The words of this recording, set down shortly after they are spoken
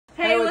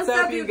What's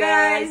up, you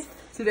guys?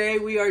 Today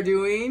we are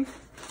doing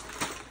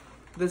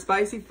the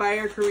spicy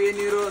fire Korean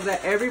noodle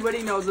that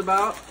everybody knows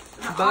about.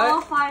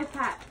 All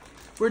 5-pack.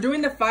 We're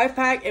doing the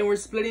 5-pack and we're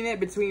splitting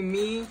it between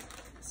me,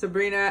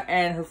 Sabrina,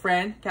 and her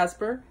friend,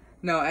 Casper.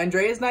 No,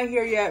 Andrea's not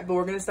here yet, but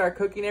we're gonna start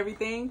cooking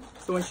everything.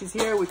 So when she's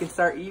here, we can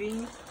start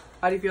eating.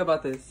 How do you feel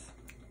about this?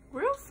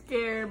 Real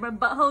scared. My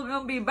butthole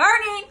gonna be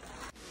burning.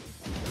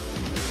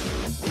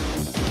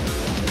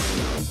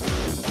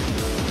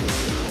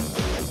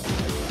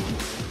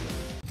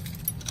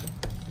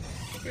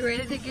 You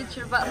ready to get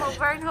your butthole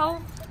burned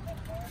home?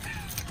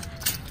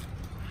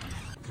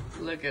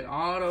 Look at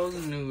all those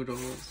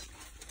noodles.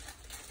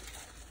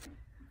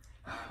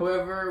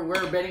 Whoever,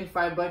 we're betting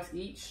 $5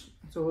 each.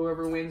 So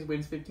whoever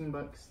wins 15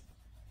 bucks.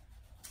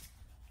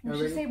 You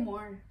should say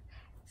more.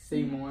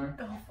 Say more.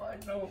 Oh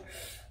fuck no.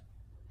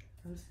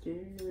 I'm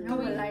scared. No,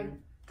 but like,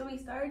 do we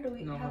start? Do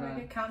we have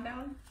like a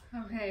countdown?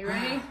 Okay,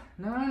 ready?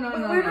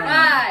 No.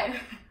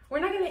 Five. We're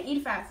not gonna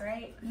eat fast,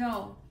 right?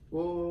 No.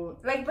 Well,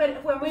 like, but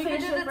whoever we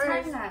finishes did the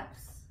first. time lapse.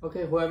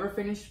 Okay, whoever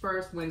finished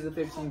first wins the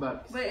 15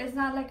 bucks. But it's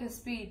not like a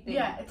speed thing.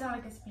 Yeah, it's not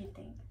like a speed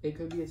thing. It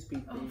could be a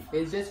speed thing.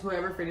 It's just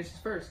whoever finishes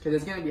first, because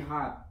it's gonna be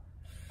hot.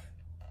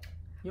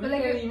 You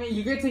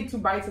could take 2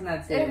 bites and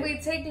that's it. If we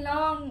take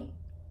long,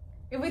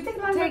 take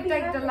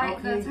like the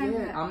time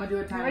lapse. I'm gonna do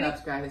a time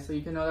lapse, guys, so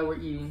you can know that we're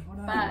eating. Hold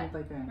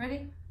on,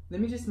 Ready? Let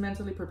me just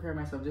mentally prepare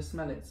myself. Just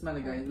smell it,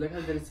 guys. Look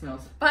how good it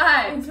smells.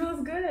 5. It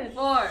smells good.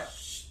 4.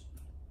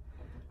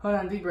 Hold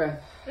on, deep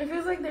breath. It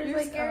feels like there's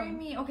You're scaring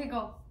me. Okay,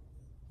 go.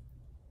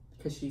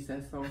 Cause she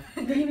says so.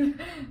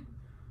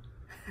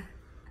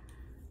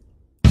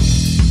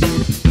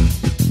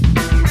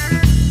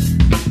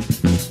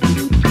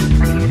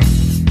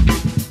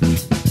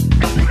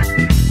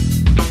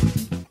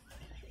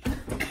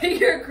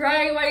 You're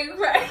crying. Why are you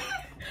crying?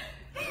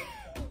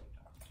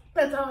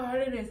 That's how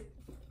hard it is.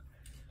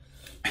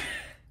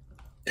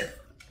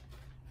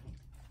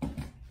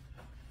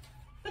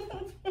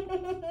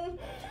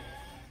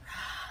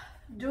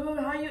 Dude,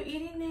 how are you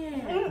eating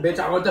it? Bitch,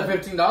 I want the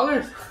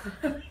 $15.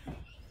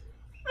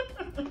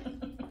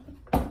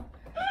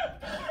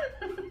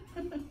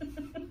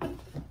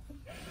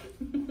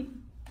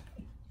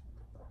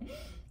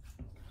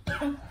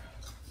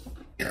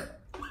 You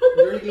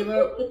already gave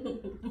up?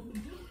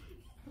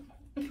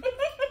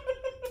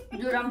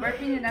 Dude, I'm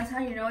burping and that's how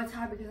you know it's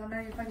hot because I'm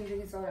not even fucking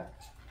drinking soda.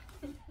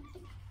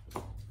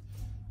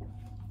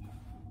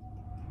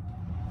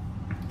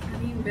 I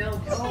need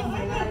milk. Oh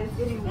my god, it's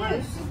getting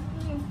worse.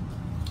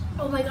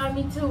 Oh my god,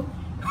 me too.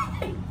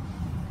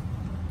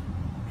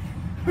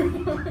 We're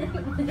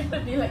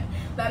gonna be like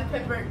that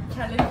pepper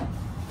challenge.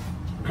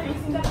 Have you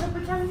seen that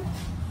pepper challenge?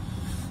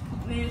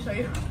 I need to show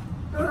you.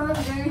 Oh, it's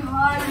very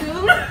hot,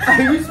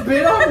 dude. You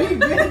spit on me,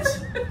 bitch.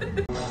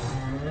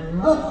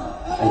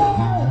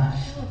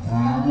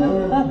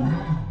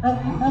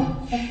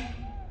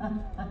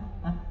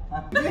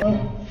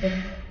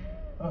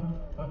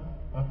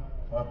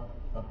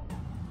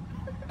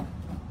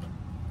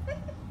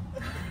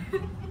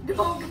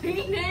 Don't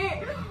clean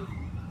it.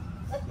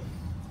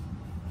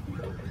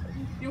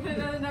 You put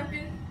another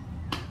napkin?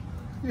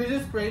 You're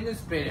just spraying the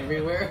spit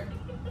everywhere.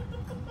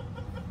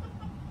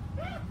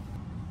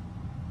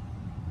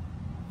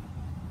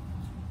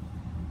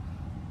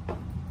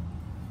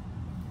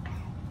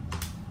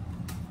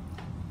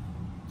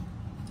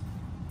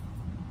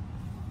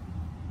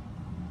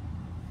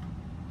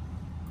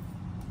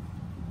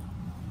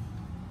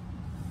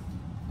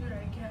 Dude,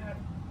 I can't.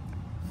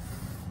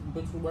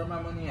 Bitch, where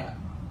my money at?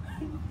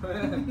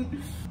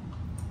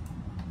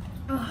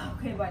 Oh,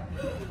 okay, bye.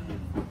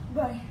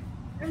 Bye.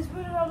 I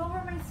spit it all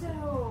over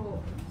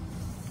myself.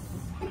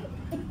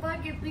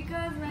 Fuck it,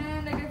 because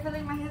man, like I feel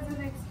like my head's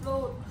gonna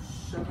explode.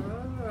 Shut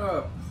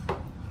up.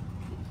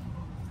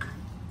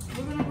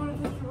 We're gonna go to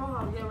Costa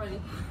Roja. Get ready.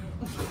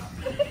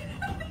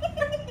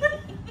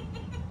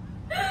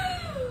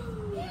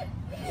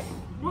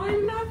 Why are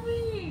you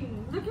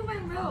laughing? Look at my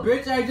milk.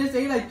 Bitch, I just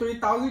ate like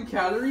 3,000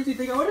 calories. You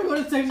think I want to go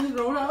to Texas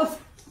Roadhouse?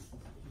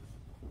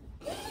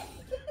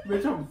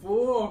 Bitch, I'm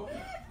full.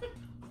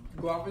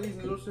 Go offer these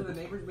noodles to the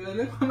neighbors. Be like,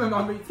 look, my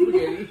mom made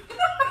spaghetti.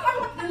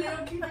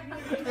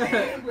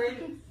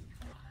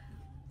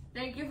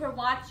 Thank you for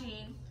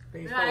watching.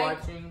 Thanks for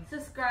watching.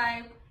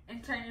 Subscribe,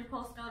 and turn your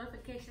post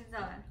notifications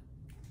on.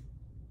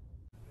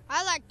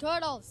 I like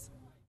turtles.